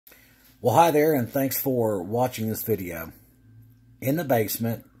Well, hi there, and thanks for watching this video. In the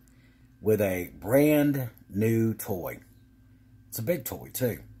basement with a brand new toy. It's a big toy,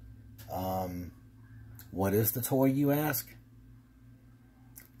 too. What is the toy, you ask?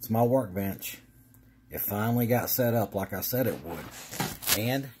 It's my workbench. It finally got set up like I said it would.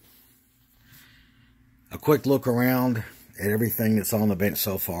 And a quick look around at everything that's on the bench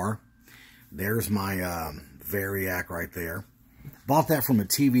so far. There's my Variac right there. Bought that from a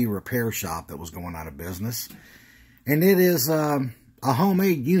TV repair shop that was going out of business. And it is a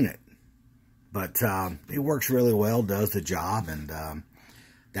homemade unit. But it works really well, does the job. And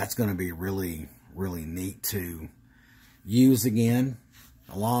that's going to be really, really neat to use again.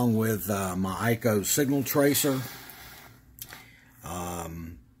 Along with my ICO signal tracer.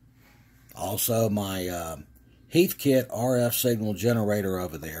 Also my Heathkit RF signal generator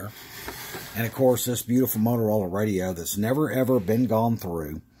over there. And of course this beautiful Motorola radio that's never ever been gone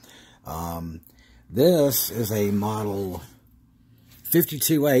through. This is a model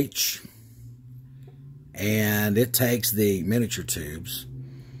 52H. And it takes the miniature tubes.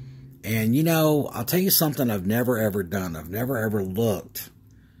 And you know, I'll tell you something I've never ever done. I've never ever looked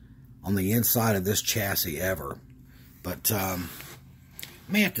on the inside of this chassis ever. But I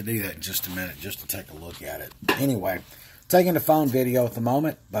may have to do that in just a minute just to take a look at it. Anyway, taking a phone video at the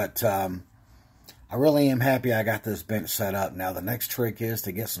moment, but I really am happy I got this bench set up. Now the next trick is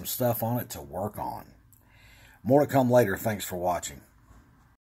to get some stuff on it to work on. More to come later. Thanks for watching.